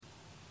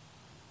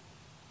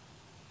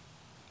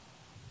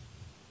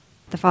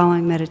The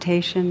following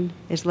meditation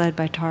is led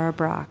by Tara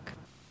Brach.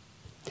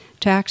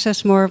 To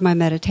access more of my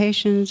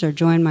meditations or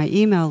join my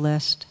email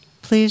list,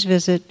 please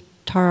visit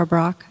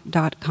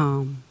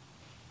tarabrach.com.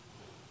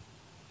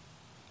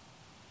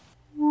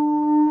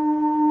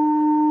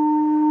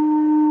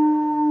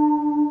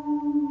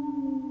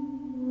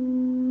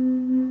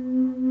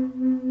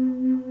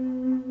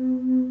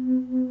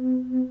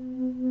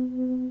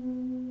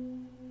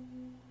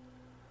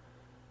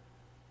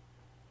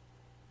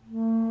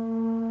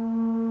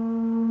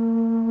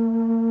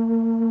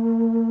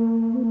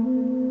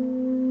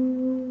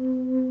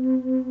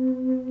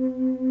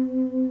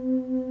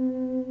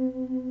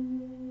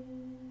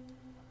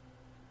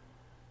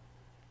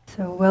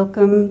 So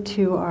welcome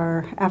to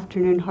our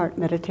afternoon heart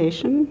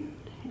meditation.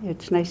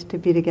 It's nice to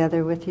be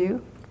together with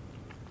you.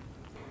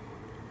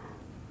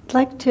 I'd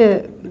like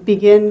to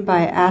begin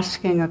by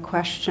asking a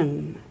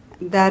question.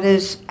 That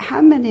is,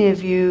 how many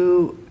of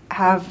you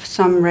have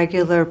some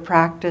regular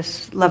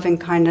practice, loving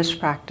kindness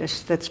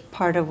practice, that's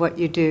part of what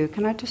you do?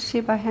 Can I just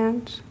see by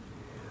hands?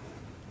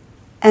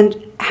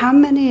 And how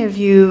many of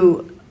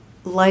you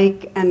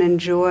like and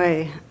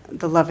enjoy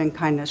the loving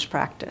kindness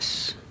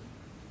practice?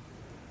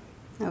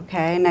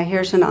 Okay, now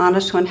here's an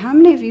honest one. How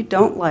many of you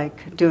don't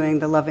like doing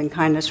the loving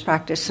kindness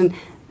practice? And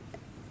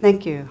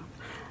thank you.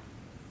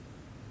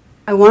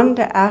 I wanted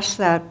to ask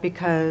that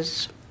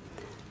because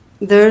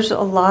there's a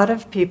lot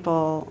of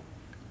people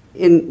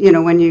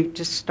when you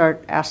just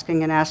start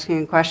asking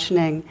and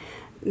questioning,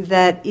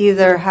 that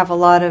either have a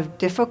lot of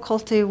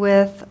difficulty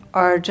with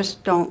or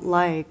just don't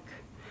like,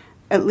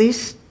 at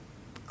least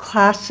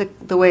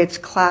the way it's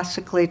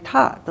classically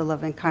taught, the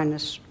loving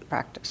kindness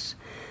practice.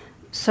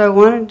 So I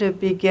wanted to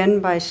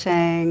begin by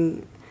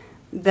saying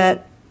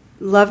that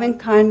loving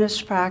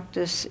kindness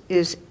practice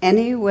is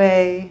any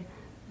way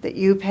that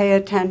you pay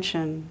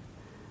attention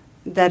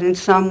that in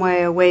some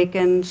way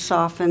awakens,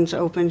 softens,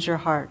 opens your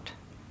heart.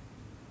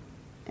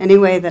 Any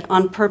way that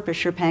on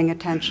purpose you're paying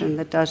attention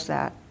that does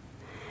that.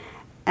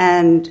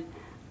 And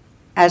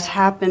as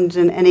happens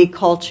in any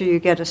culture, you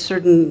get a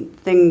certain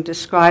thing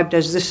described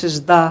as this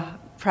is the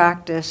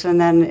practice,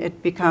 and then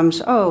it becomes,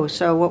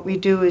 so what we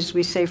do is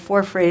we say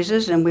 4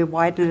 phrases and we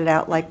widen it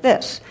out like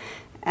this.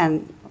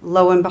 And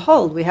lo and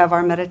behold, we have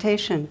our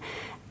meditation.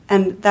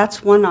 And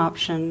that's one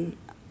option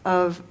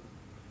of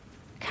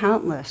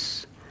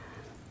countless,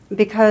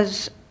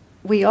 because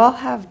we all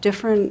have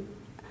different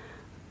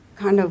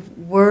kind of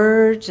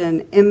words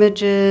and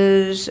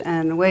images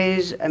and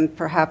ways, and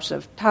perhaps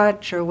of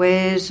touch or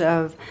ways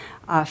of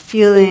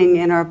feeling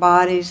in our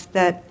bodies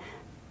that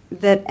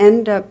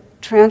end up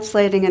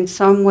translating in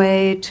some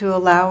way to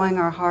allowing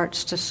our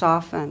hearts to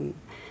soften.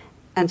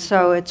 And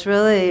so it's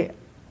really,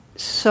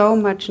 so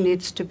much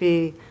needs to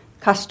be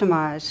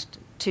customized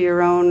to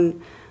your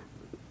own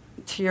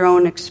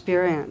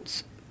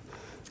experience.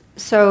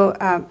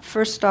 So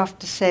first off,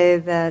 to say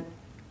that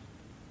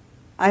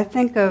I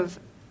think of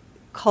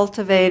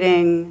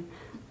cultivating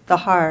the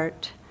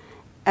heart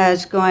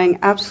as going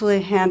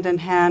absolutely hand in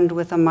hand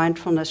with a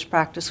mindfulness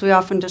practice. We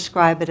often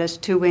describe it as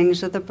 2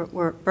 wings of the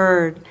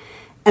bird,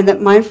 and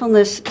that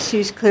mindfulness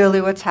sees clearly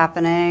what's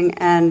happening,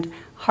 and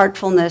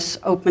heartfulness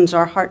opens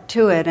our heart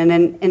to it. And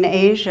in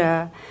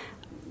Asia,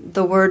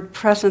 the word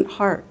present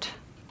heart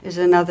is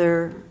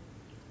another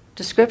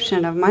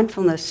description of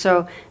mindfulness.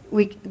 So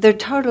they're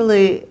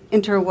totally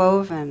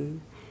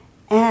interwoven.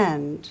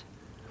 And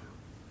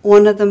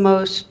one of the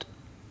most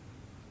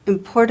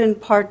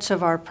important parts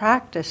of our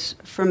practice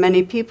for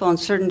many people in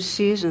certain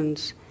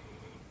seasons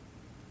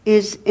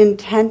is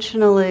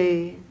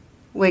intentionally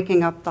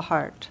waking up the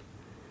heart.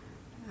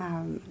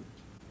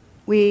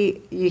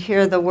 You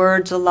hear the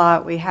words a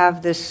lot. We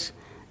have this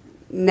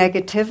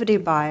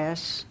negativity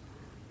bias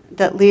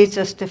that leads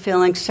us to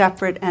feeling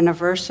separate and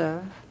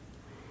aversive.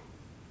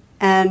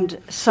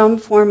 And some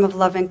form of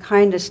loving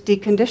kindness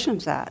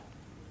deconditions that.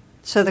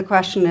 So the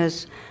question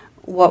is,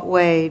 what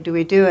way do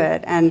we do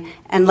it? And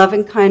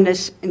loving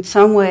kindness in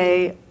some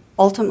way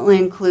ultimately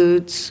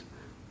includes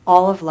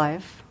all of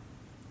life,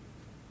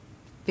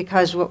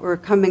 because what we're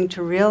coming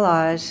to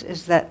realize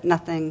is that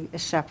nothing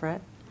is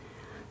separate,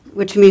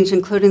 which means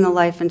including the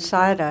life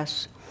inside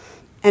us.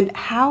 And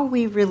how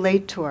we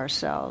relate to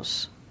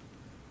ourselves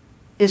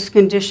is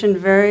conditioned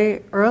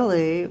very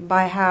early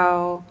by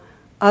how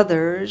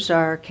others,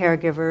 our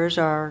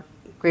caregivers, our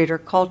greater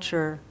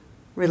culture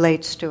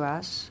relates to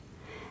us.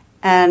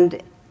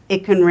 And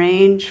it can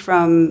range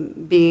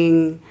from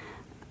being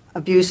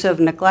abusive,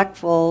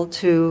 neglectful,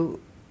 to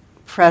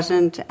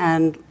present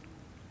and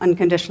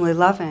unconditionally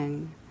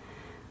loving.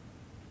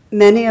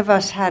 Many of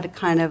us had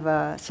kind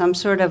of some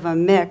sort of a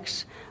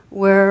mix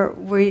where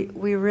we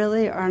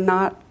really are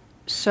not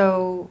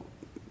so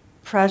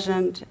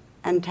present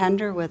and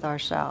tender with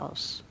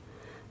ourselves.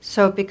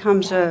 So it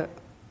becomes I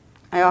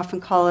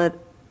often call it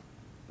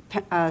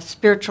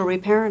spiritual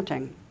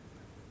reparenting,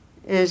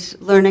 is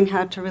learning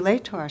how to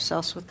relate to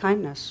ourselves with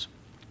kindness.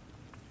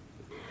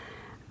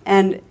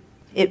 And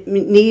it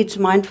needs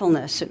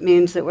mindfulness. It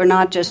means that we're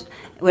not just,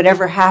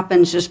 whatever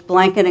happens, just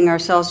blanketing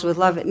ourselves with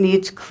love. It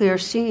needs clear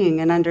seeing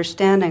and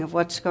understanding of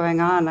what's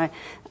going on.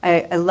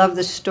 I love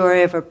the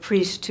story of a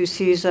priest who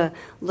sees a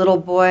little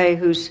boy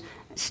who's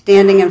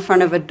standing in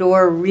front of a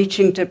door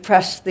reaching to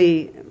press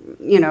the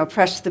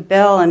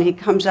bell, and he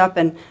comes up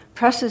and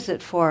presses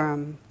it for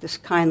him, this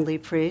kindly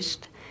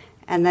priest.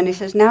 And then he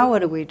says, "Now what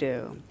do we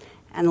do?"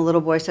 And the little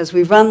boy says,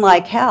 "We run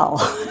like hell."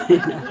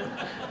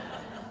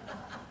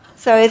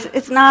 So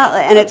it's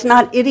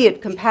not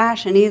idiot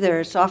compassion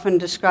either. It's often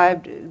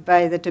described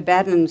by the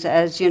Tibetans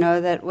as,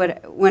 that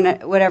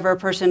whatever a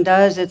person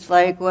does, it's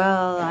like,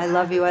 well, I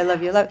love you, I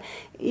love you, love.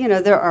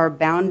 There are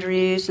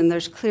boundaries and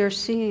there's clear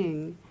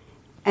seeing.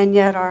 And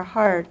yet our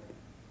heart,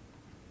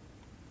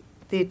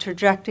 the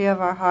trajectory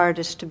of our heart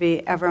is to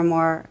be ever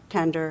more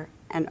tender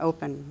and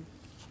open.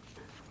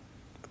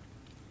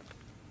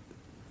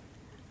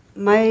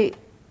 My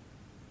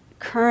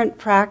current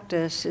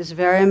practice is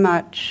very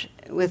much,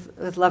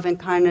 with loving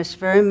kindness,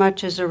 very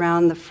much is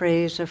around the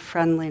phrase of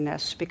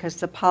friendliness, because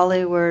the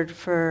Pali word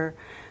for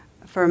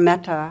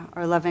metta,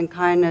 or loving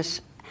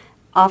kindness,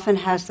 often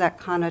has that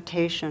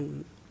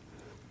connotation.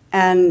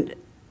 And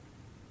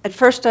at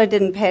first I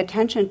didn't pay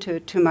attention to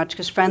it too much,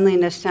 because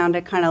friendliness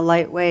sounded kind of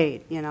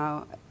lightweight,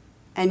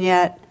 And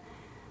yet,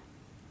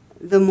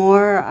 the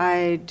more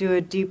I do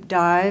a deep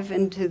dive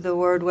into the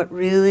word,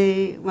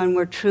 when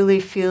we're truly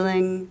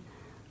feeling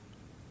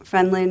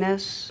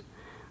friendliness,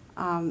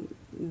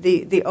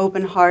 the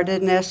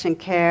open-heartedness and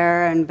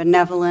care and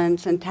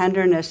benevolence and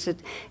tenderness,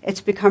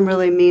 it's become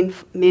really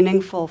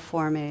meaningful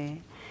for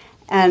me.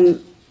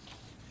 And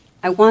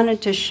I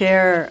wanted to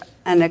share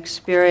an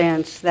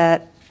experience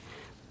that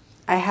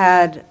I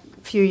had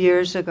a few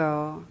years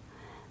ago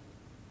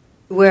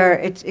where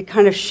it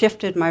kind of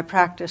shifted my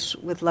practice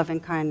with loving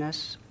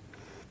kindness.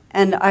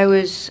 And I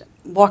was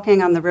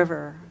walking on the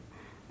river,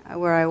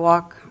 where I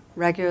walk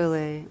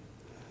regularly,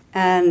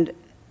 and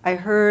I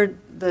heard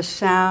the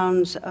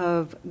sounds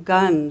of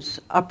guns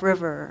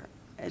upriver.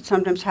 It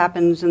sometimes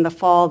happens in the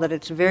fall that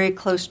it's very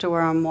close to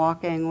where I'm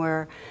walking,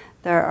 where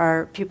there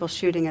are people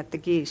shooting at the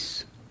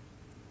geese.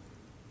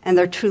 And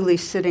they're truly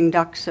sitting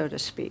ducks, so to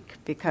speak,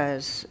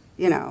 because,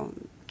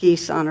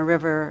 geese on a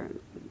river,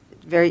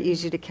 very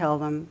easy to kill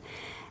them.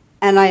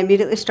 And I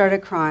immediately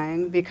started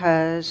crying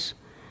because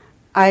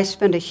I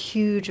spend a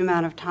huge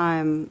amount of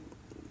time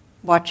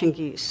watching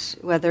geese,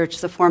 whether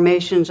it's the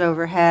formations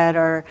overhead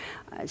or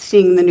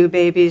seeing the new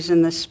babies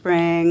in the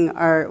spring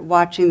or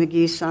watching the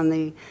geese on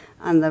the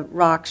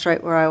rocks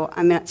right where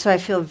I'm at. So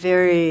I'm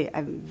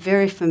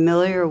very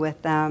familiar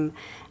with them.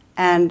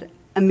 And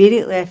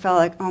immediately I felt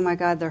like, oh my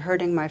God, they're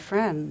hurting my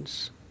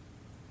friends.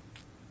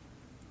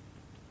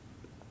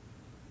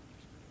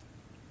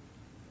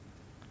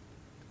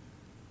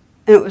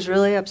 And it was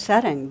really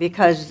upsetting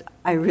because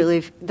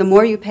the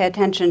more you pay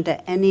attention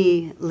to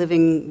any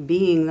living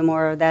being, the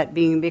more that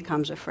being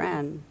becomes a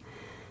friend.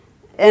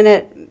 And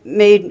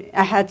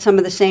I had some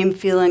of the same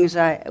feelings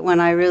when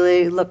I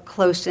really look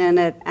close in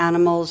at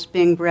animals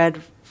being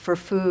bred for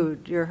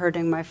food. You're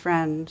hurting my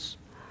friends.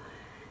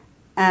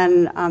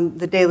 And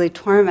the daily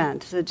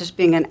torment, so just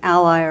being an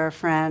ally or a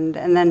friend.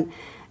 And then,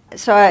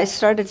 so I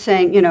started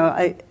saying,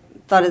 I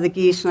thought of the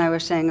geese and I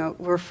was saying, oh,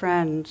 we're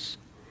friends.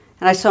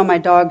 And I saw my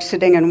dog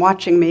sitting and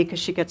watching me because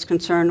she gets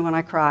concerned when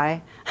I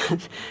cry.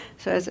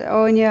 So I said,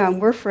 oh, and yeah,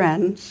 we're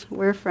friends.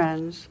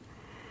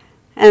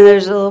 And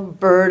there's a little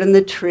bird in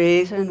the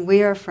tree, and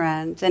we are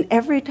friends. And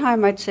every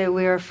time I'd say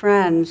we are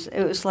friends,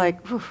 it was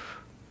like, whew,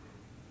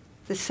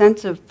 the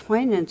sense of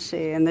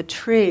poignancy. And the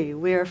tree,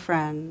 we are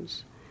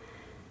friends.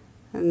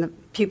 And the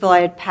people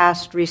I had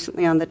passed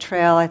recently on the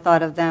trail, I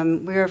thought of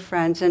them, we are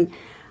friends. And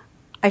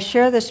I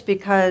share this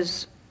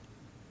because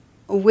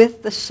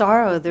with the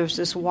sorrow, there's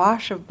this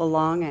wash of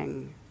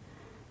belonging.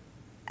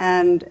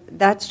 And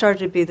that started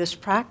to be this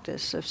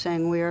practice of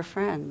saying we are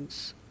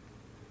friends.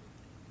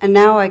 And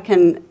now I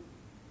can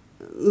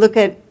look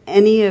at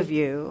any of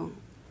you,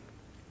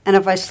 and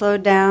if I slow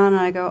down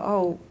and I go,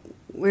 oh,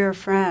 we're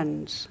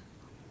friends,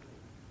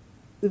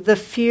 the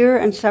fear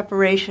and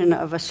separation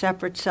of a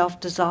separate self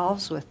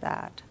dissolves with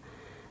that.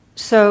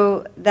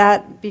 So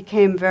that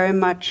became very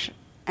much,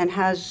 and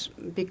has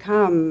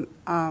become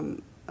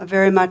a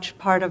very much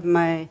part of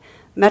my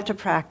metta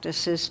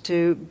practice, is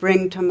to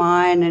bring to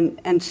mind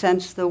and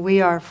sense the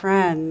we are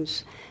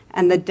friends,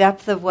 and the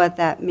depth of what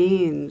that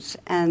means,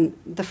 and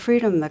the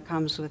freedom that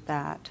comes with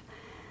that.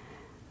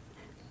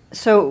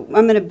 So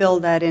I'm going to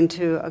build that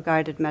into a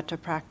guided metta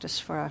practice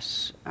for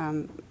us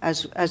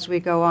as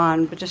we go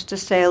on. But just to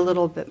say a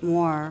little bit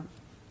more,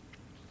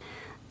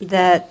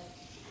 that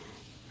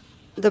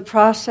the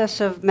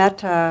process of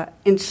metta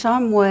in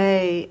some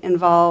way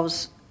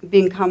involves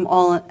become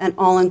an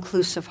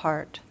all-inclusive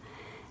heart.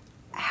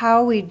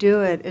 How we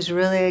do it is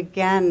really,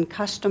 again,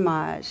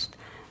 customized.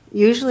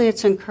 Usually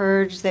it's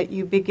encouraged that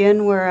you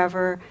begin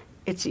wherever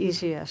it's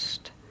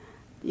easiest.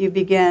 You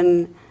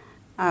begin...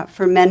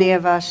 for many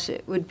of us,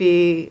 it would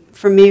be,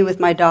 for me with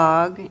my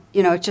dog,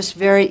 it's just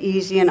very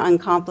easy and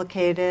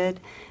uncomplicated.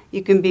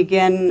 You can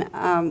begin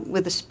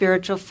with a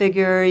spiritual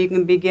figure. You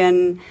can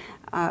begin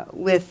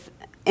with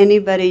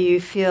anybody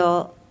you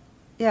feel,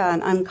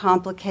 an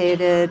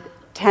uncomplicated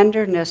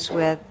tenderness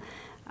with.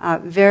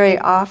 Very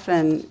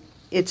often,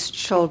 it's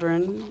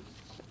children.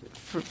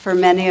 For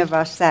many of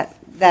us,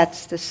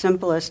 that's the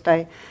simplest.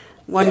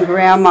 One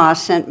grandma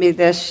sent me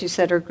this. She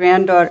said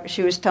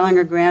she was telling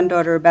her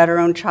granddaughter about her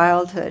own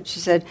childhood. She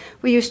said,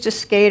 we used to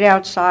skate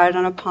outside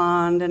on a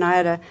pond, and I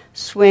had a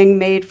swing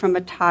made from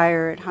a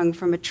tire. It hung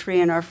from a tree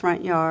in our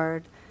front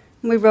yard.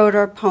 And we rode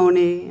our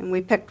pony, and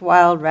we picked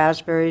wild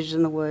raspberries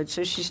in the woods.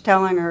 So she's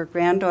telling her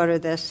granddaughter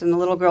this, and the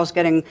little girl's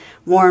getting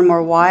more and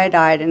more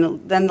wide-eyed.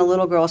 And then the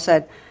little girl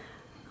said,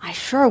 I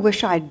sure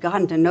wish I'd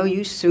gotten to know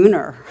you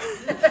sooner.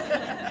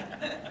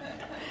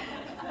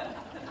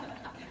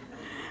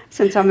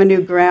 Since I'm a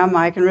new grandma,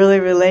 I can really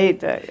relate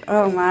that,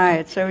 oh my,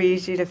 it's so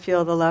easy to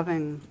feel the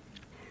loving.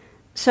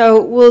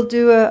 So we'll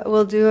do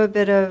a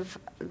bit of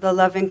the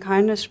loving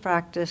kindness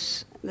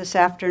practice this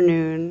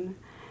afternoon.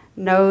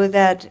 Know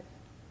that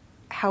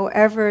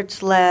however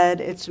it's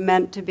led, it's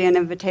meant to be an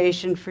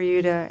invitation for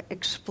you to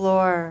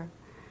explore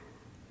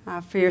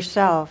for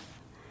yourself.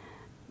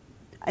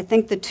 I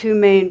think the two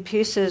main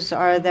pieces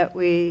are that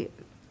we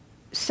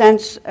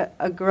sense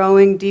a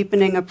growing,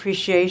 deepening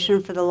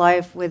appreciation for the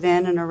life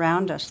within and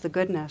around us, the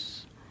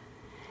goodness.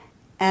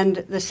 And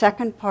the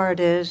second part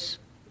is,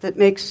 that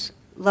makes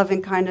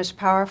loving kindness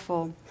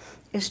powerful,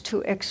 is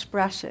to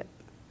express it.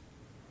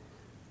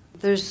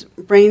 There's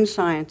brain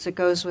science that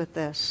goes with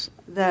this,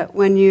 that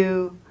when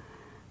you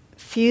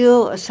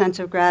feel a sense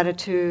of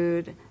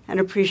gratitude and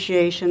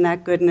appreciation,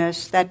 that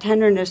goodness, that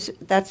tenderness,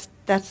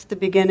 that's the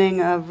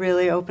beginning of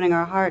really opening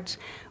our hearts.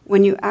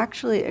 When you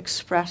actually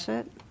express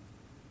it,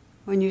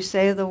 when you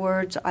say the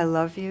words, I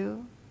love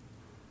you,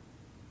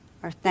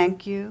 or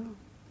thank you,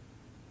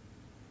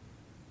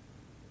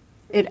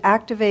 it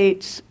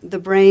activates the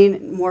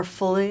brain more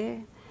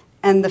fully,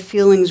 and the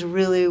feelings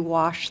really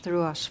wash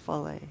through us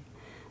fully.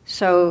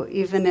 So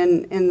even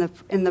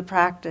in the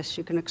practice,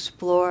 you can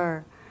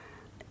explore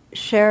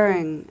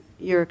sharing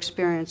your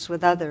experience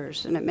with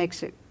others, and it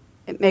makes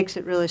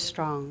it really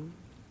strong.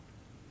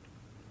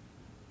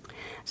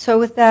 So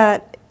with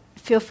that,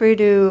 feel free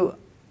to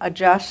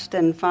adjust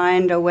and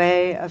find a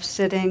way of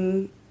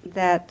sitting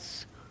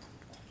that's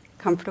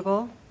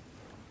comfortable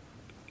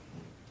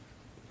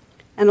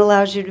and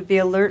allows you to be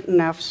alert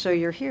enough so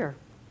you're here.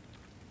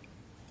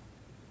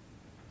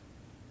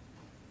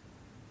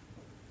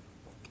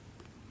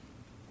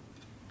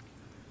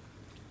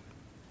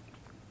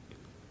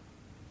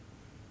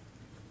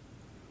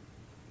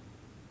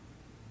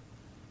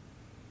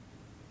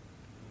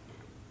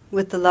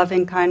 With the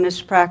loving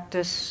kindness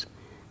practice,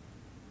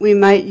 we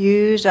might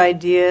use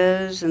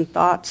ideas and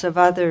thoughts of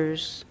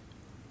others,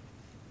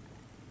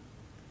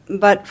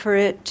 but for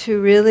it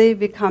to really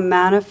become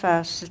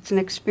manifest, it's an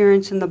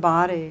experience in the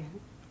body,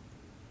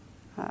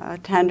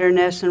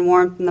 tenderness and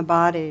warmth in the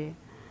body.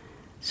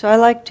 So I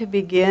like to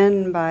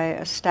begin by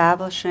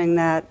establishing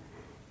that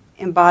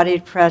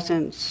embodied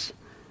presence,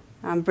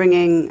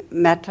 bringing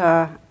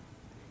metta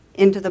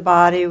into the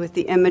body with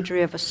the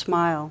imagery of a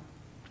smile.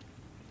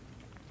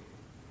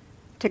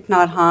 Thich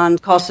Nhat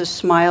Hanh calls this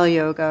smile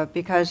yoga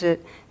because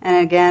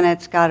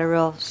it's got a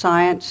real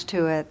science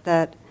to it,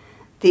 that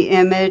the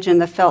image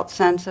and the felt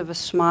sense of a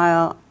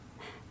smile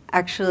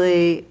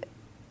actually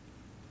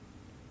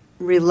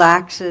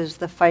relaxes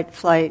the fight,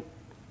 flight,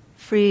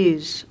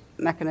 freeze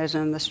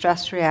mechanism, the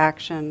stress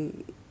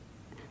reaction.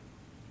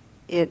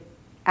 It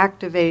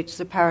activates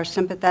the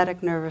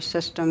parasympathetic nervous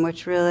system,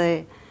 which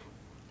really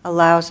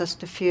allows us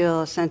to feel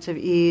a sense of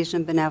ease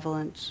and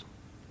benevolence.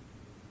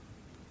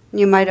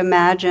 You might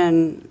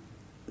imagine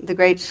the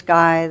great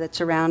sky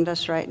that's around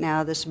us right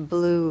now, this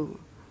blue,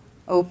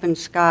 open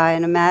sky,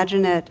 and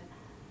imagine it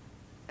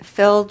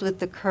filled with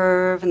the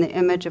curve and the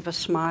image of a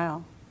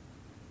smile.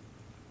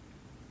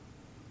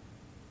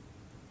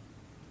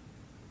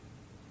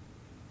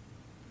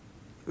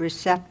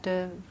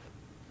 Receptive,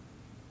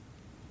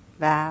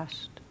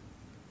 vast,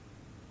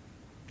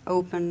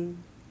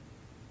 open,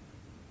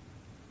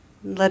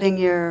 letting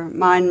your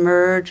mind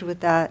merge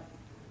with that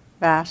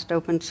vast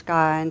open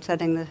sky and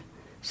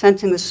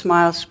sensing the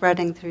smile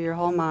spreading through your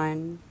whole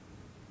mind.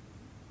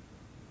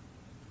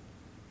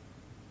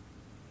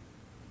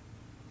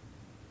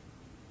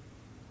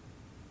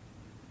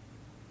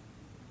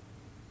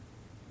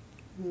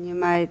 And you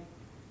might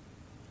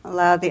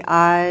allow the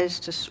eyes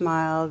to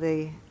smile,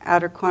 the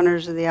outer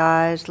corners of the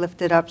eyes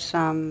lifted up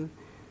some.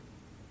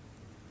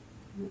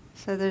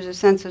 So there's a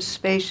sense of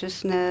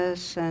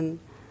spaciousness and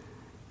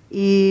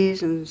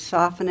ease and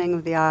softening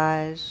of the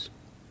eyes.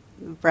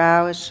 The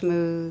brow is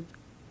smooth.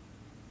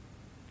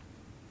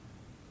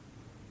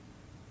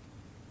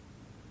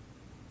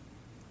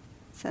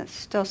 So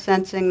still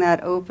sensing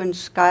that open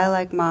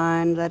sky-like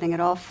mind, letting it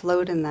all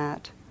float in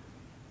that.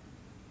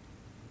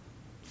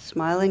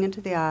 Smiling into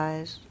the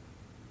eyes.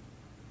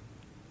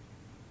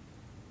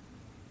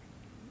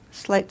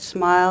 Slight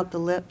smile at the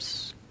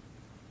lips.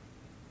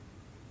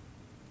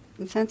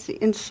 And sense the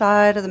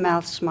inside of the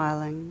mouth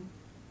smiling.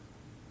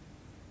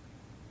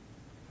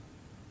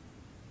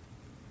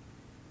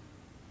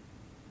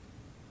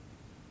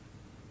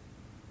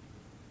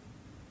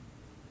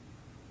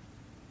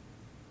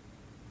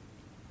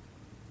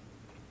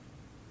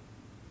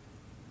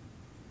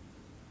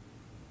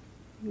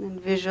 And then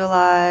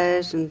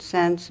visualize and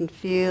sense and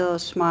feel a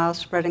smile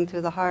spreading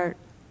through the heart.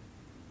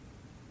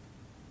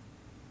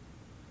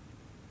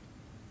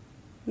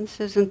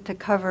 This isn't to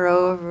cover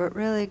over, but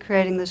really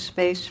creating the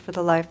space for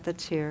the life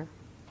that's here.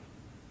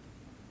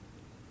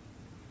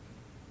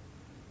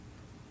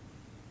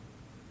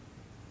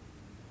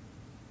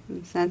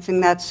 And sensing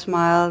that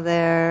smile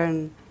there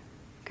and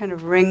kind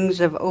of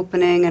rings of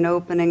opening and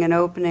opening and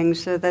opening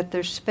so that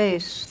there's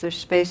space. There's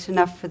space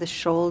enough for the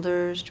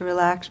shoulders to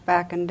relax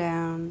back and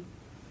down.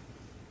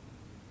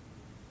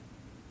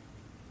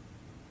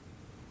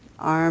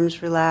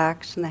 Arms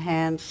relax and the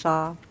hands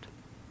soft.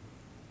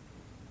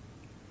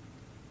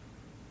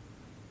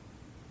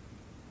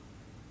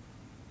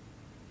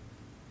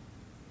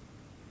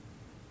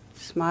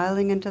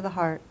 Smiling into the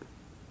heart.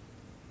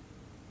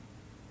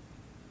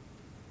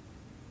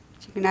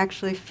 So you can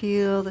actually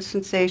feel the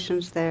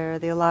sensations there,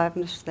 the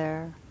aliveness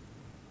there.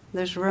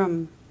 There's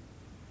room.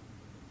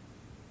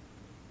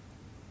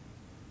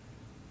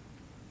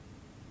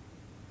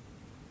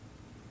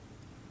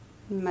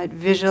 You might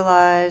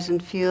visualize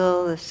and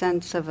feel the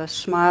sense of a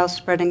smile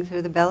spreading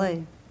through the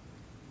belly.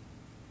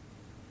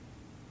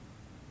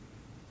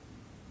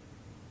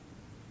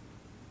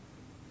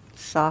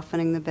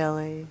 Softening the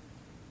belly.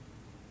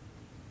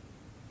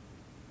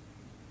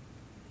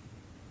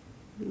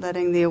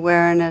 Letting the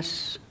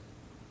awareness,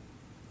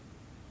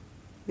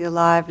 the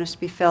aliveness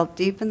be felt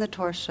deep in the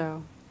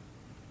torso.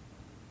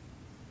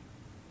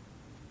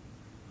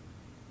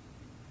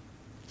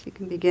 So you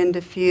can begin to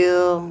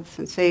feel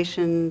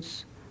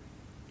sensations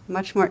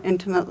much more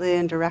intimately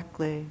and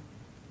directly.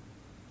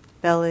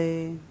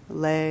 Belly, the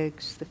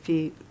legs, the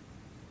feet.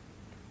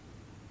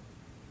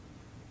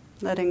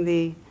 Letting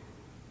the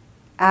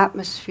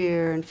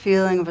atmosphere and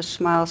feeling of a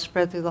smile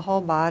spread through the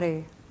whole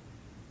body.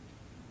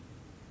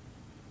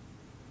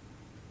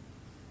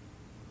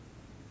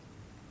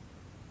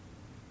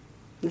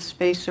 The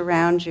space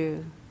around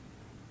you.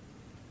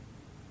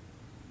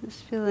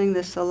 Just feeling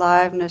this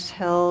aliveness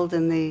held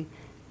in the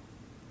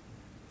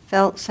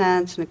felt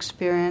sense and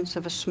experience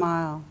of a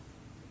smile.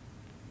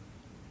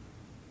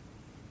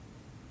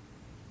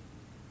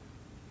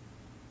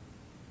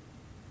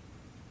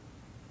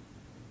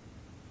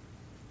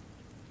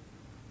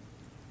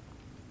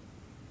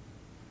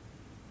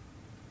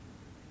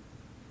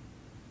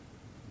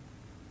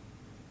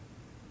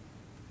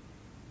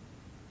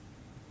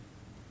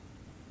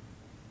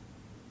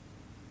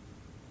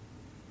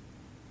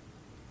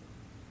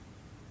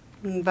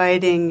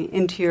 Inviting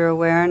into your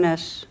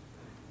awareness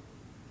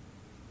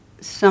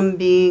some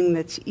being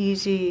that's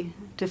easy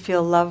to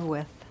feel love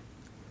with.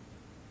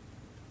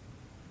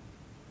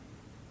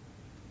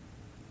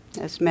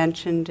 As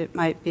mentioned, it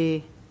might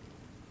be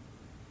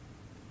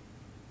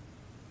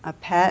a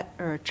pet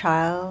or a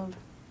child,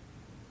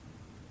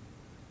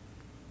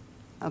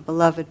 a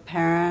beloved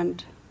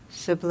parent,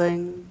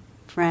 sibling,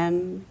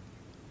 friend,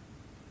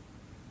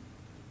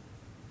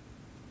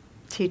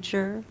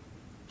 teacher,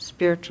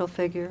 spiritual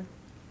figure.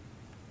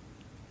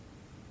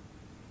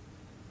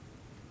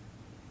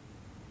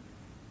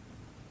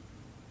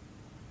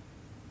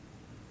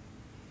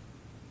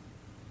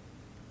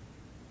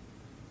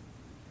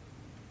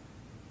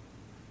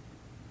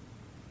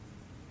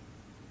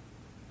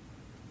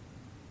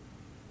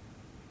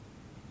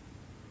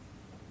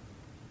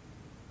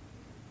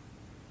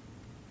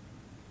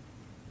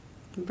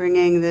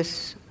 Bringing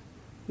this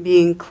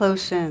being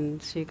close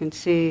in so you can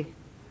see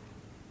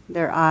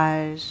their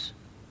eyes,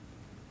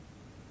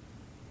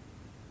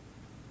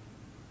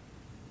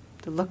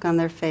 the look on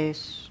their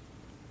face,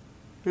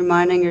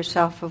 reminding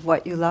yourself of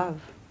what you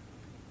love,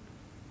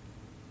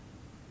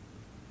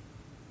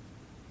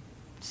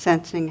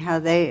 sensing how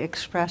they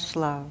express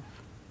love,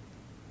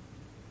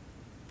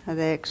 how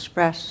they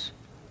express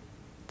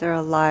their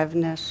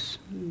aliveness,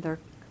 their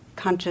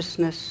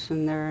consciousness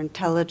and their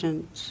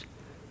intelligence,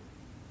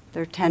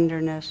 their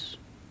tenderness,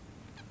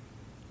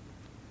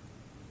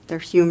 their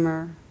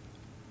humor,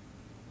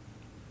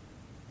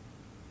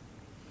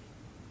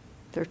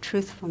 their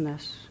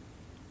truthfulness.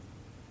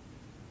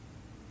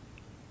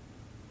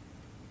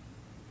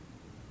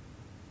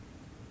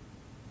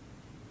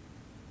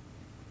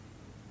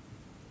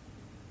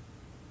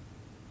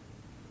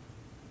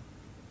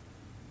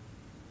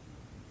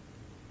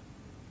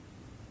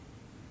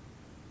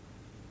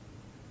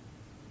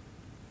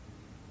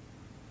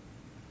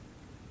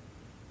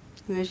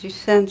 And as you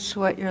sense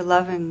what you're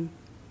loving,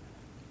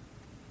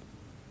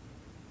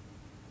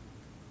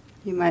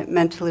 you might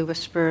mentally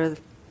whisper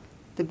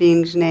the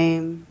being's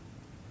name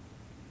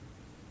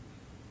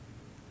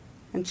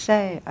and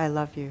say, "I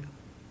love you."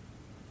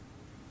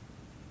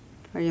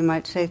 Or you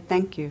might say,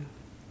 "Thank you."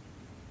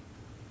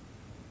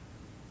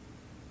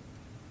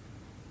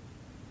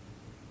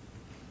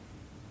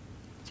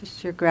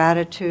 Just your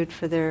gratitude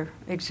for their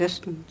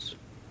existence.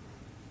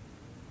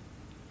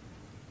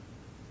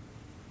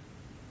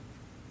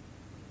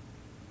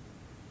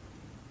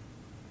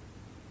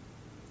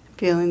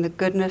 Feeling the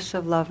goodness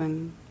of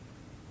loving.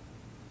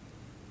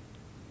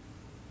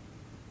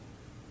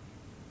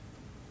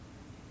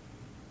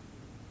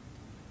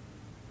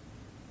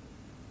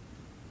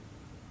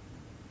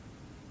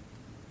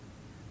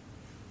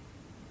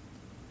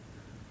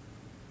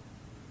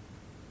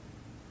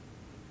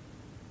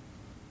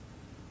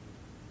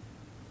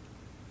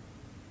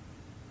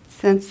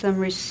 Sense them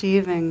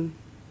receiving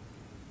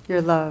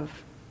your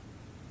love,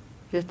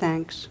 your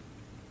thanks.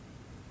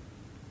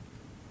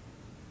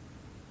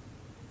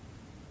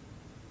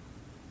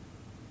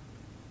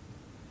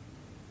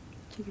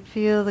 You can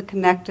feel the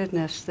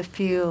connectedness, the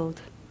field,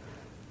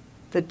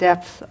 the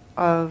depth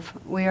of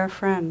we are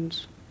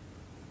friends.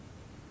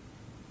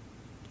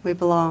 We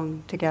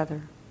belong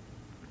together.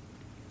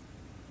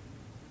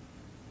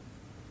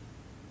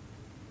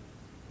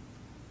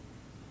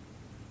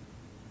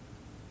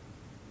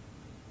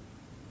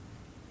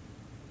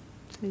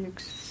 So you're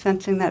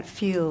sensing that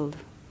field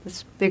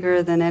that's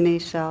bigger than any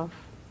self.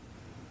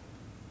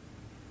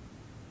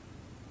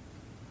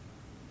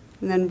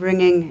 And then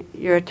bringing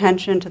your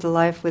attention to the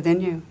life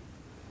within you.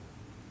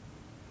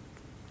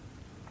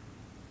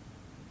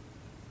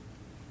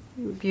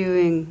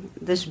 Viewing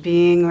this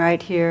being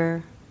right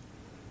here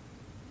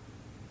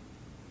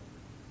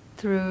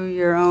through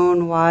your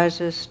own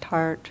wisest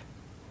heart.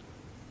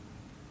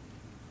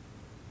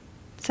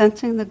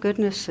 Sensing the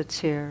goodness that's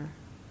here.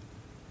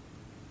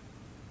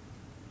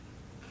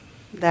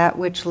 That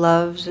which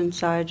loves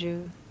inside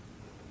you.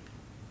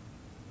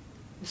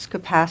 This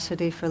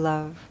capacity for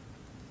love.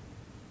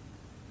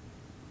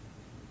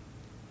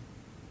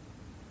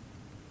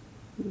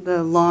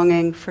 The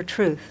longing for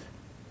truth.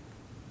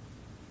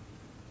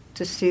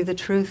 To see the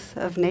truth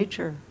of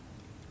nature.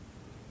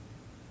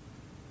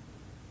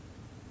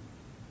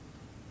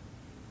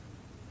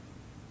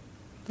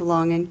 The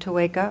longing to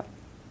wake up.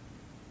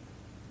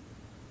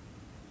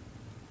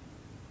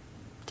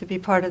 To be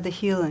part of the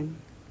healing.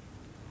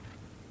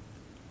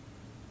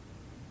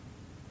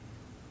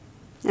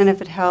 And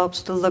if it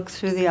helps to look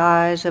through the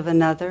eyes of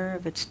another,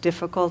 if it's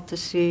difficult to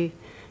see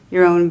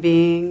your own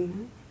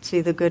being,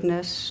 see the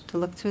goodness, to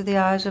look through the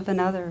eyes of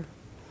another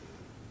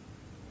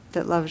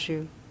that loves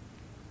you.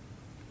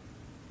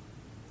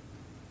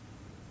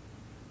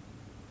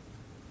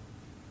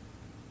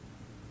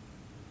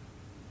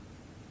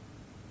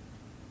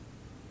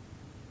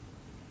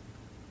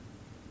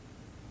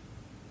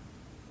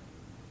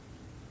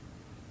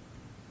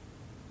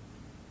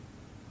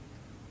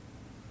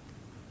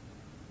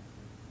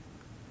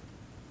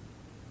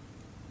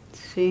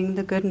 Seeing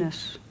the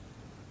goodness,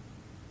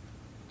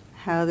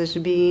 how this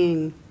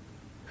being,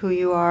 who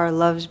you are,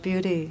 loves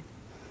beauty,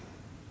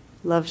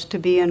 loves to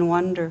be in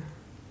wonder,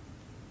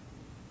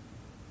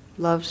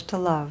 loves to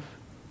love.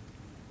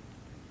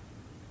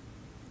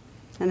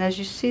 And as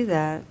you see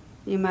that,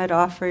 you might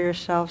offer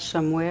yourself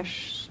some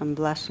wish, some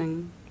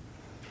blessing,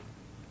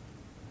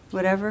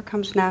 whatever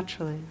comes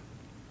naturally.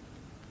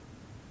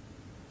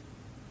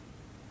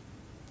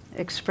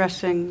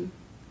 Expressing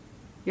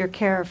your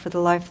care for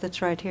the life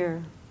that's right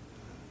here.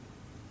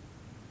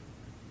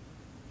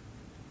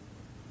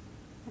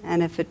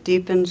 And if it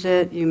deepens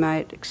it, you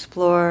might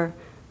explore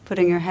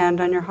putting your hand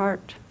on your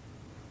heart.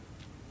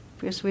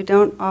 Because we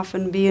don't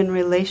often be in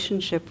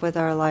relationship with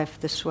our life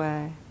this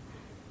way.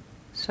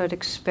 So I'd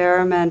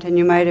experiment, and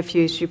you might, if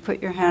you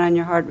put your hand on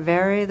your heart,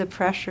 vary the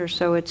pressure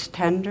so it's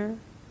tender,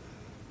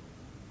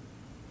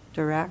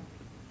 direct.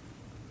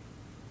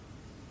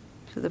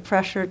 So the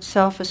pressure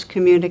itself is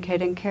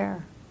communicating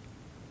care.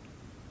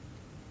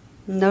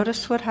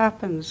 Notice what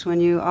happens when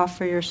you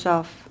offer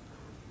yourself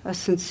a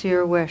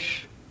sincere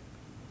wish.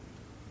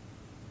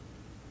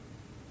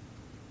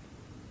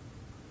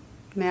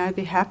 May I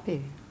be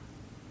happy.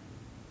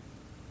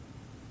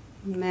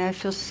 May I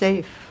feel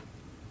safe,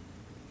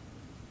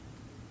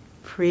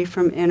 free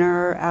from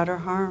inner or outer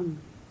harm.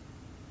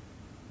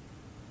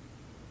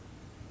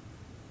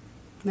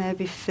 May I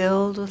be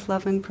filled with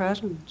loving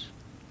presence,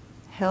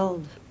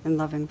 held in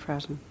loving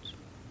presence.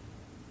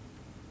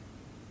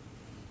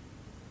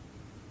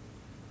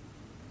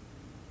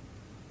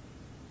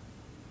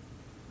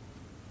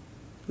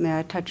 May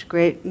I touch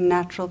great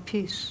natural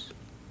peace.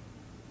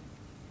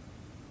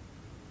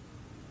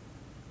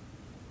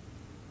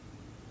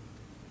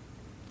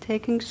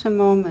 Taking some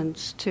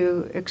moments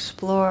to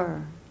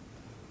explore,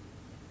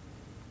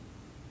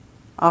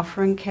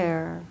 offering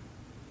care,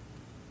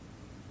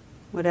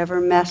 whatever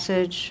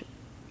message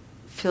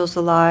feels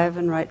alive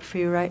and right for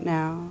you right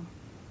now,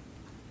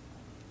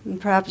 and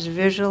perhaps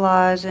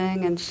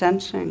visualizing and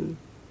sensing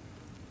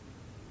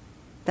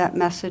that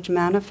message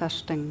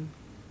manifesting,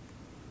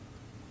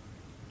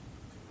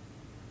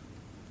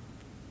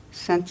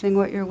 sensing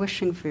what you're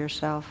wishing for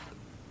yourself.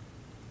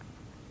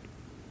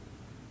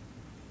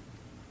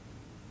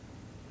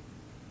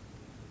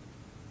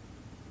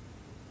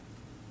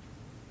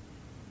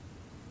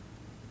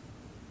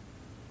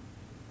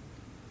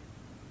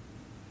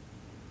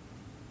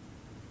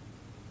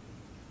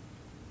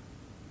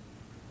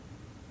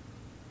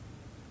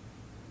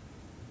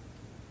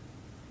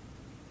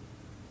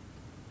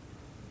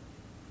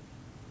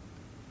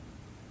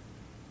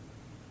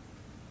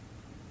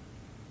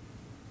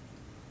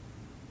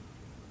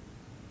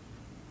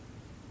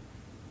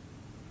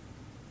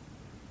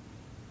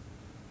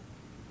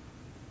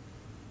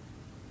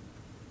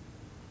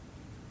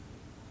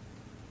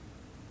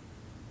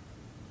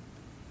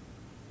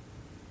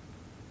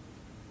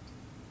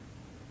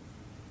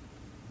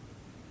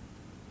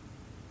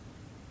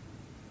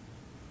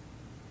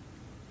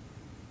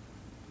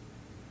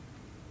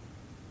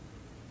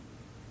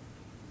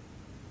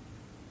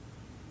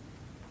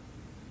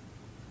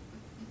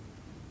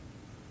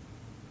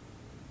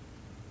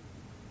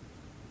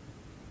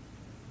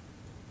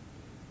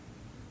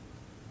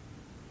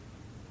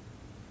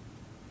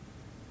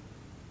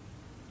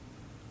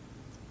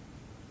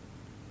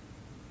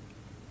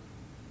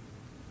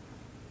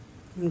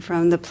 And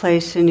from the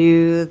place in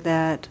you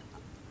that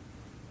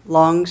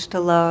longs to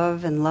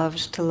love and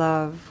loves to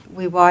love,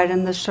 we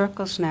widen the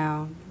circles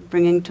now,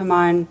 bringing to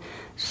mind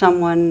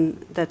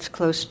someone that's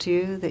close to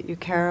you, that you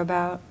care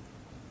about.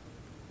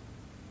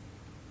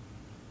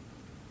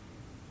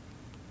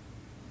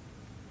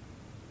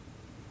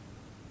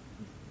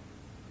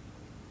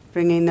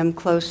 Bringing them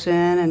close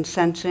in and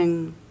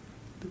sensing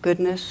the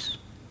goodness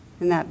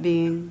in that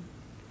being.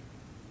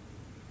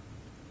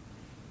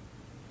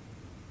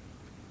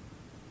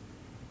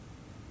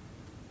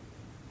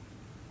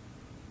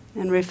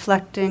 And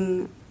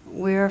reflecting,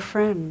 we are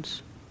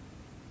friends,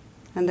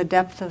 and the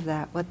depth of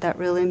that, what that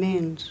really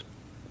means.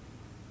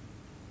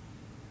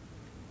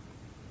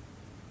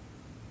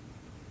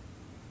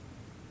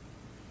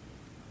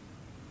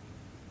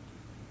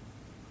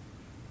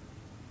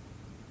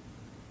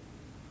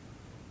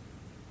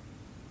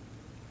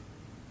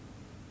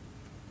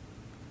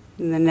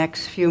 In the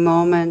next few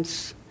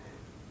moments,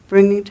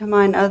 bringing to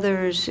mind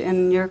others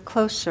in your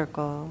close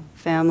circle,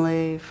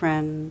 family,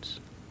 friends,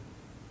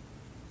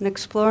 and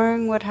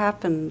exploring what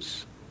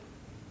happens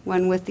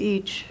when with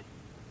each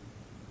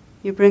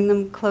you bring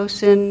them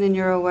close in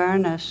your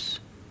awareness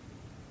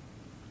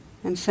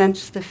and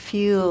sense the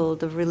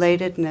field of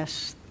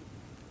relatedness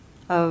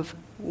of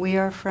we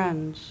are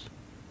friends.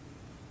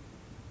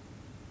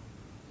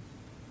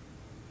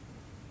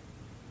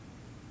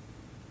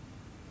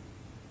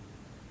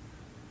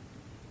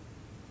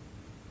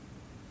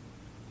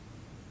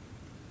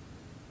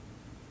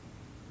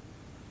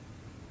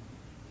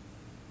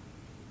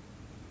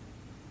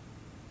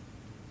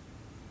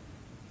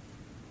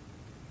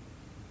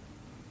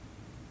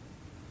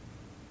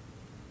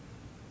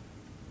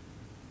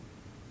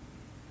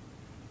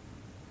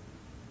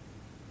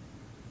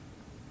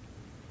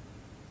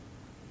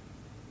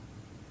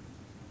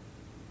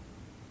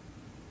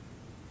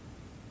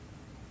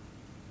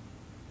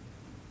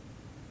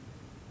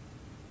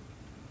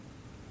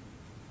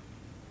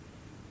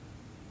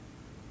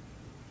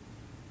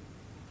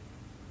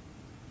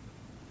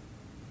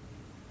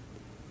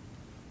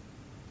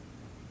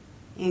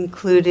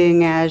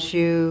 Including as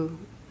you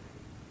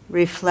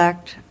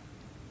reflect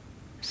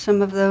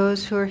some of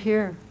those who are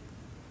here,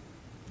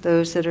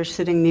 those that are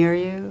sitting near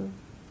you,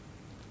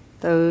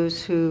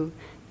 those who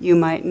you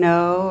might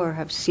know or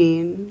have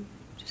seen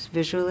just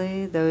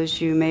visually,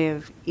 those you may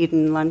have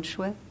eaten lunch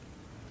with.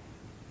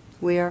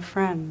 We are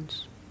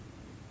friends.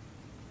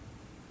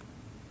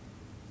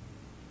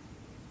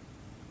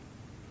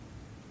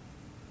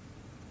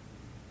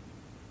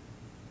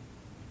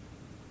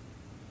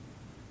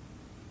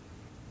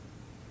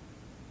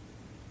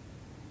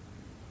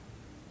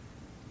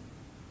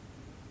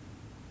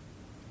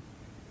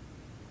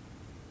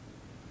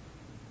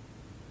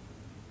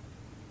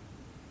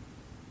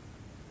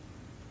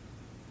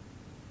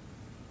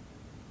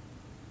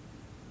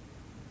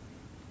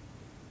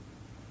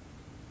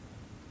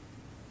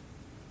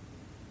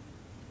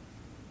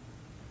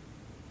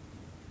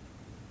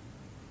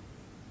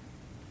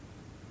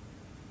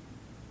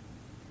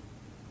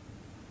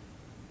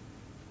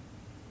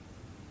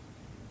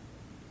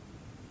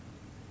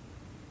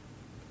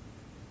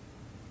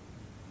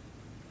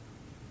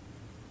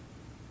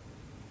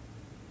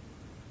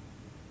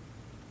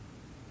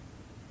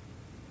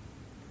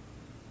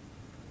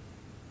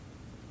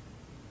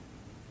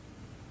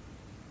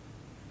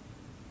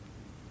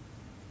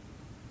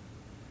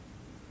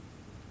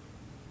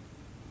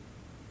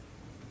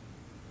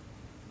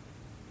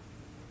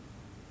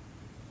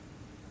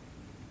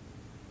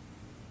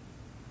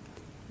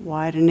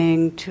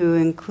 Widening to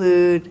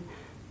include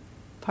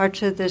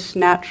parts of this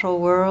natural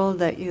world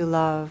that you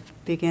love,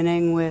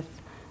 beginning with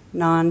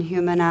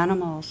non-human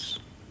animals,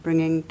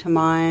 bringing to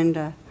mind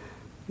a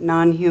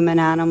non-human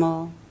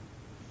animal,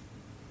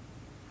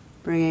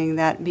 bringing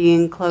that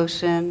being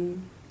close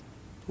in.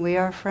 We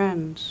are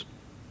friends.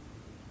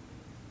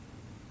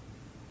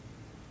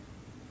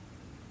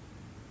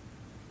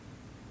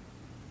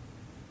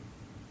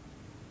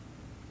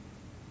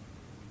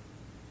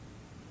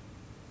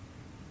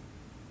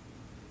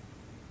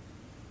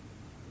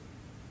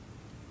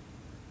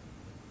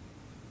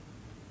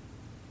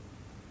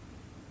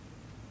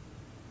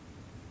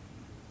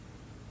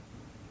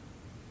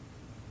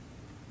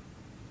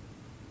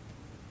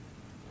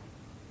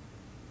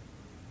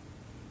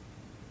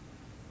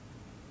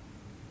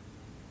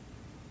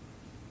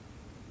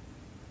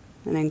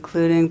 And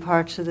including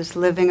parts of this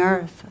living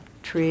earth,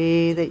 a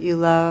tree that you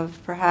love,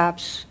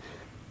 perhaps,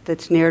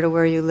 that's near to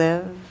where you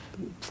live,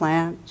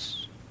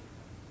 plants,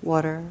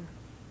 water.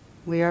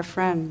 We are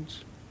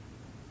friends.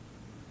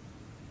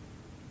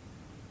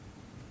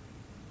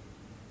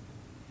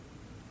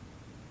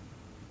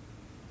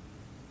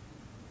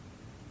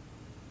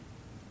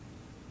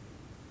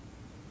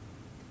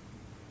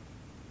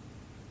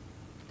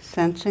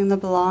 Sensing the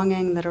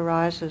belonging that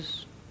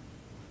arises.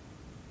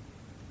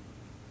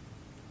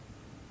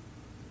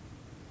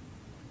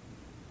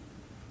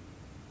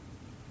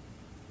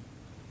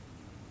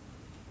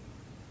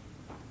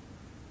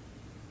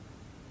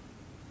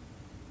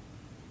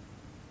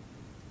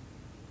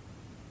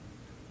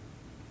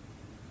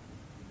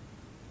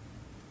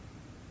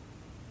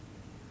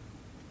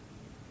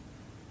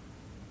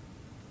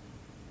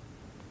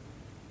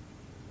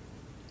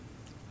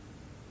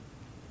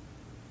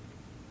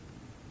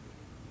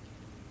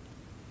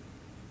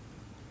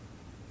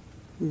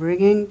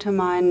 Bringing to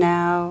mind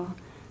now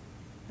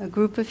a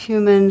group of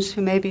humans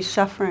who may be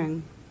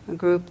suffering, a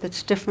group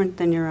that's different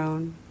than your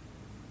own.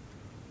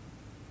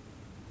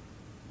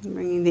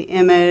 Bringing the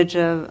image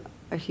of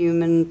a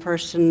human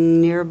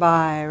person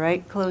nearby,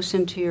 right close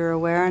into your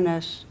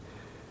awareness,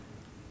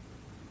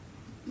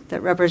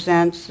 that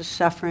represents the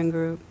suffering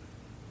group.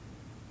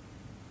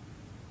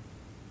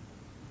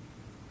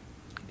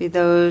 Could be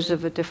those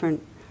of a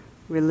different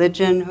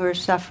religion who are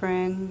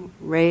suffering,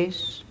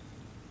 race,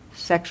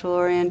 sexual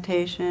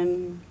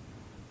orientation,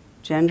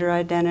 gender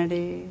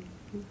identity,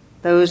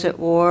 those at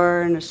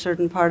war in a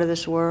certain part of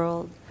this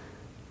world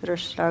that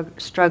are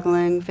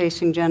struggling,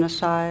 facing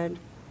genocide.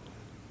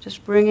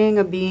 Just bringing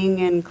a being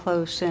in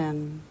close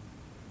in,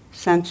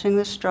 sensing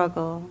the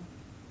struggle,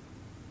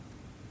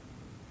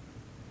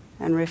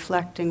 and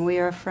reflecting, we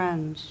are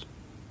friends.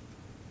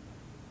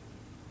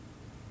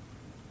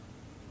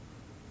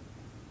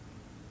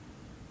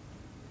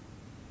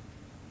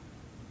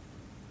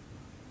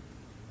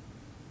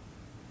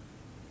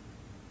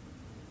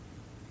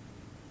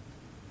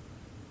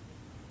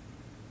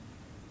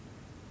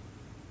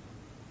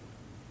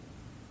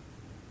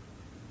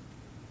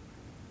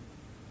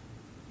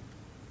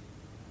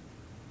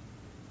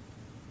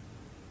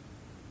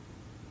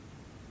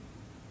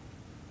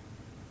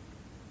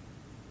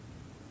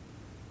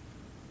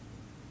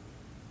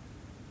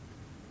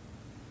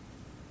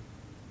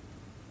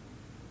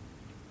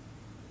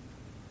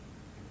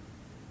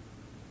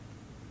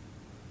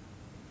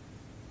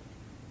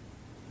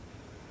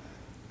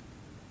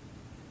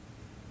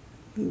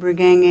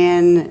 Bringing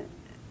in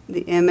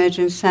the image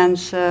and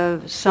sense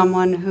of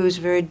someone who's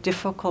very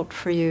difficult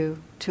for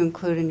you to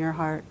include in your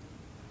heart.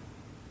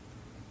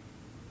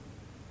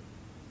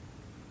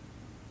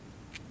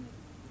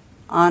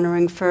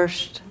 Honoring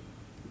first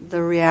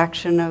the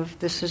reaction of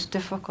this is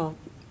difficult.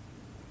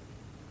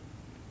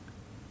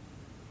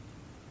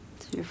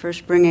 So you're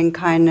first bringing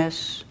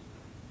kindness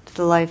to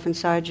the life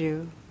inside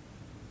you.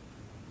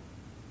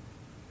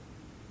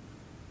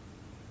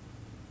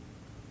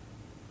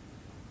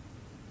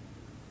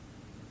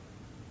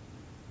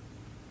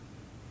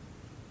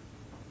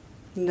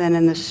 And then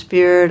in the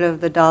spirit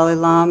of the Dalai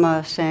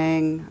Lama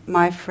saying,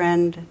 my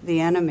friend,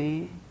 the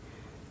enemy,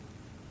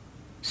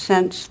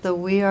 sense the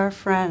we are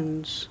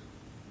friends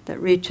that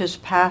reaches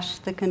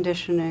past the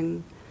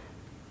conditioning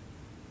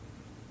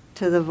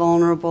to the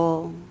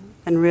vulnerable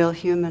and real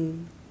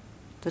human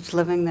that's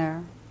living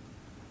there.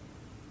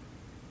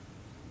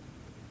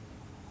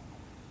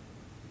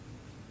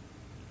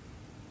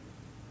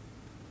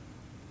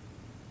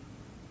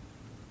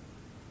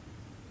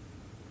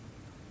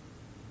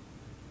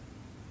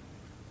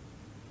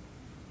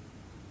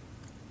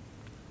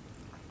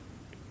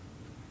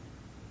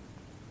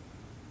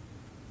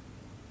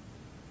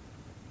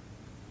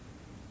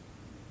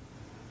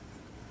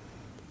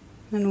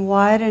 And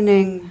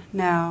widening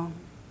now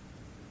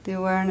the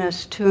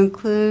awareness to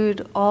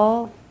include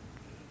all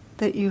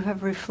that you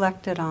have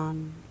reflected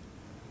on.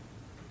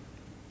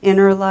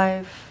 Inner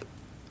life,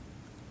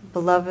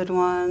 beloved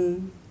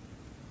one,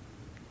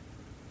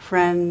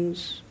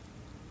 friends,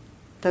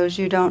 those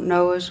you don't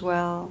know as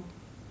well,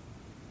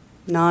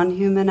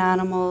 non-human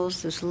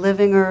animals, this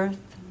living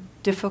earth,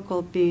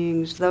 difficult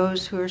beings,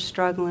 those who are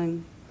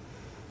struggling.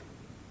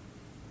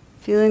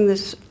 Feeling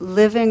this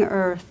living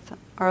earth,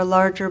 our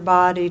larger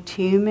body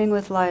teeming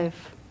with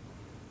life,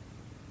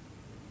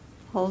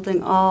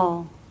 holding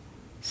all,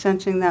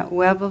 sensing that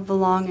web of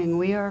belonging,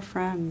 we are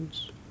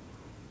friends,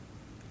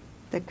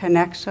 that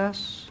connects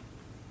us,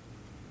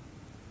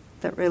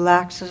 that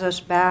relaxes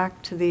us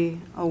back to the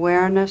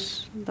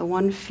awareness, the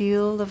one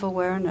field of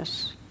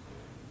awareness,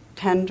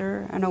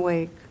 tender and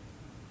awake,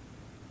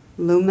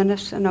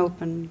 luminous and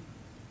open.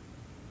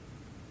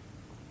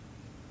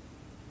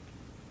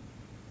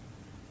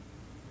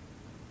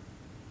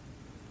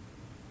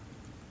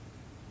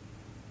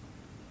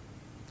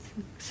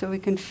 So we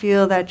can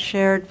feel that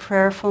shared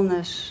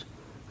prayerfulness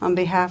on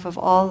behalf of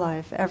all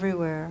life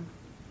everywhere.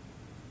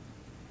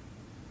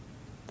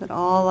 That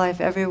all life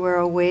everywhere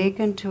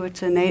awaken to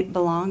its innate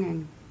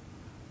belonging.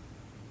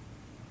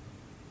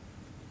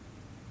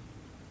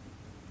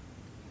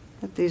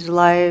 That these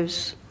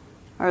lives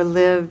are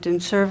lived in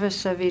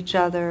service of each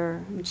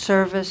other, in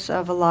service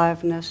of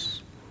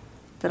aliveness.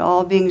 That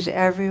all beings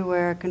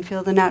everywhere can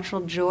feel the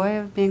natural joy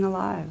of being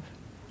alive.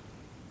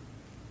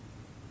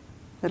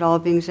 That all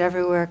beings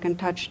everywhere can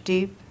touch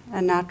deep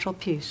and natural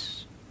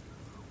peace.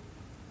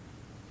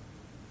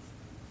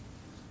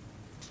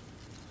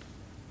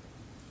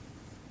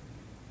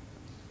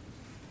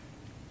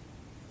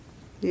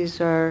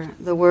 These are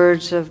the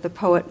words of the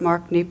poet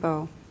Mark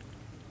Nepo.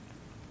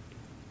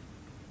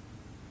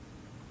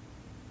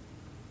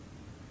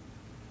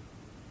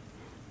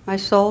 My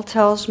soul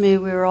tells me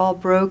we are all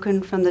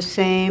broken from the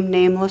same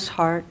nameless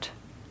heart,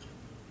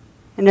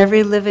 and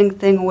every living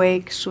thing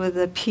wakes with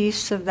a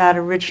piece of that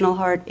original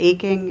heart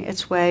aching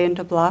its way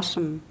into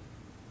blossom.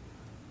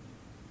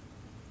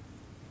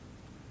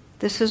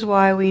 This is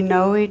why we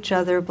know each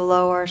other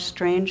below our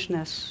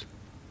strangeness.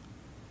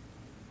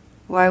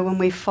 Why when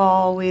we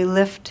fall we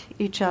lift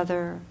each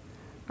other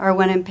or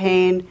when in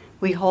pain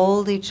we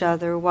hold each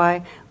other,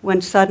 why,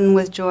 when sudden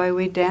with joy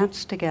we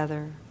dance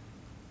together.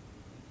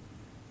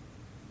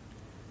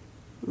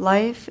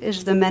 Life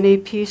is the many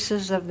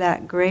pieces of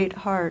that great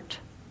heart,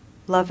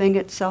 loving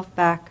itself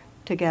back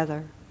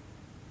together.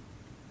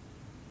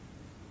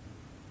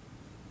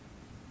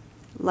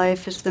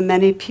 Life is the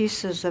many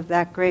pieces of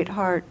that great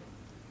heart,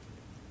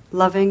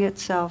 loving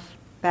itself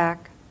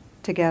back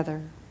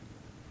together.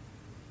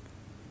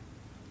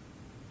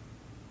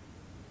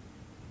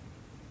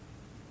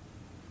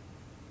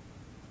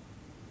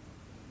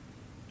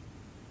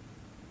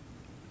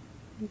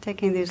 And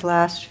taking these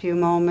last few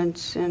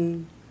moments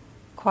in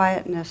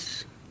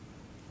quietness,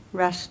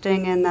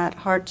 resting in that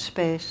heart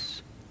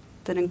space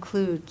that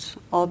includes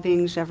all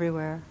beings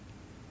everywhere.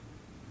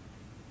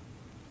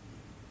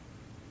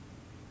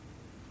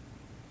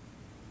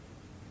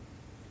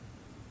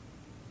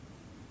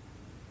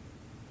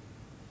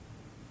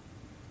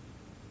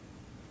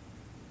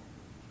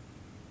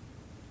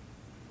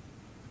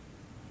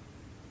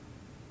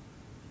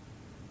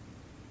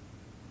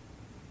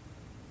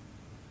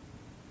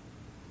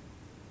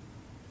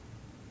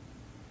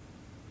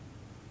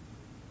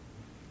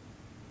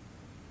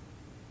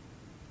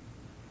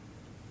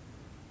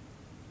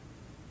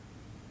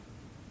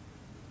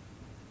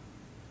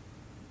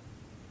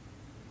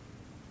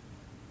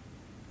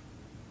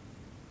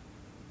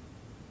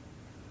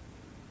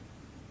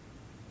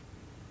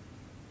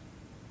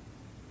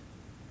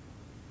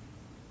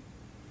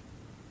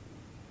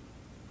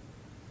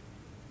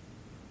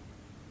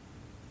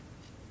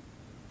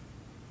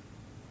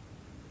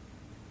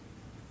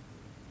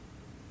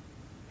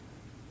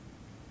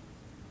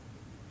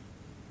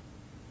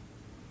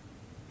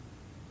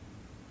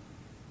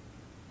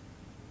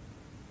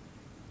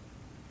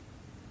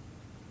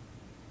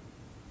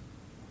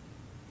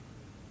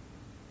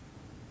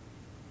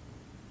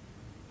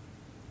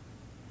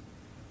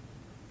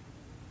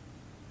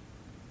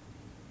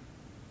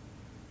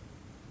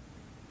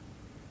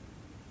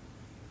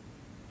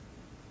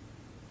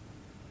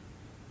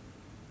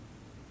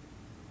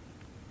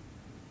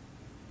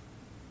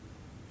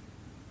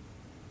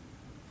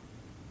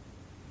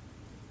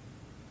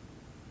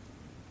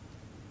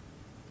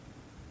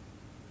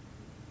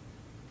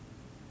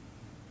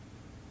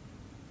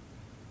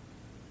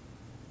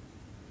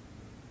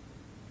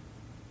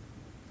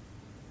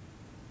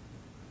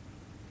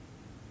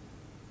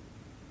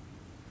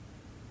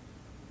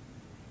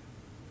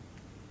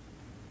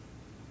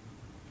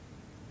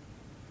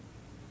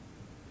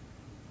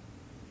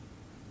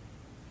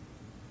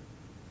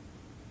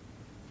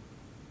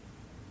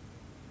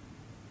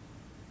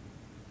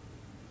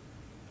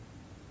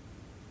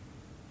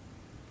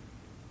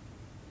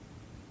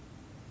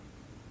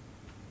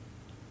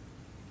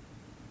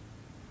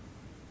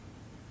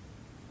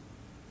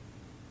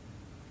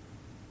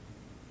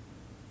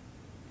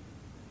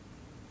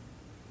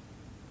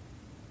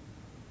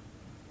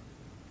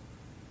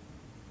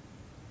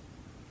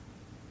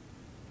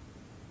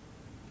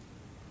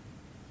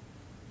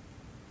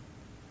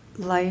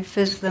 Life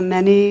is the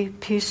many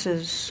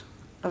pieces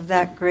of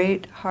that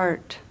great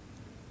heart,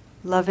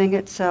 loving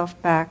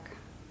itself back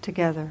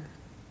together.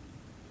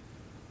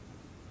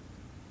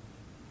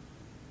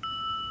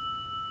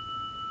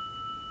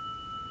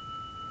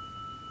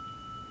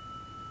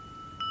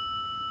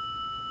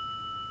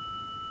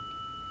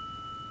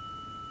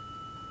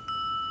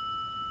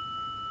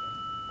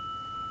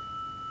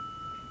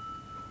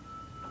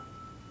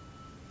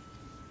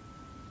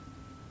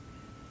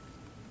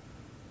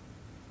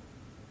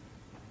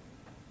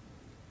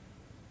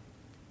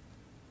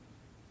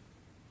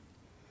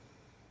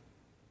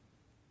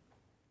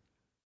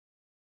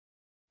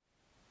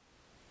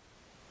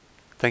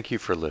 Thank you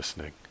for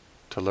listening.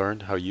 To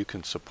learn how you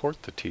can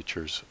support the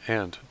teachers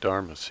and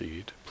Dharma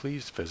Seed,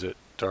 please visit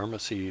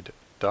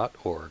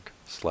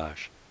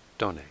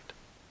dharmaseed.org/donate.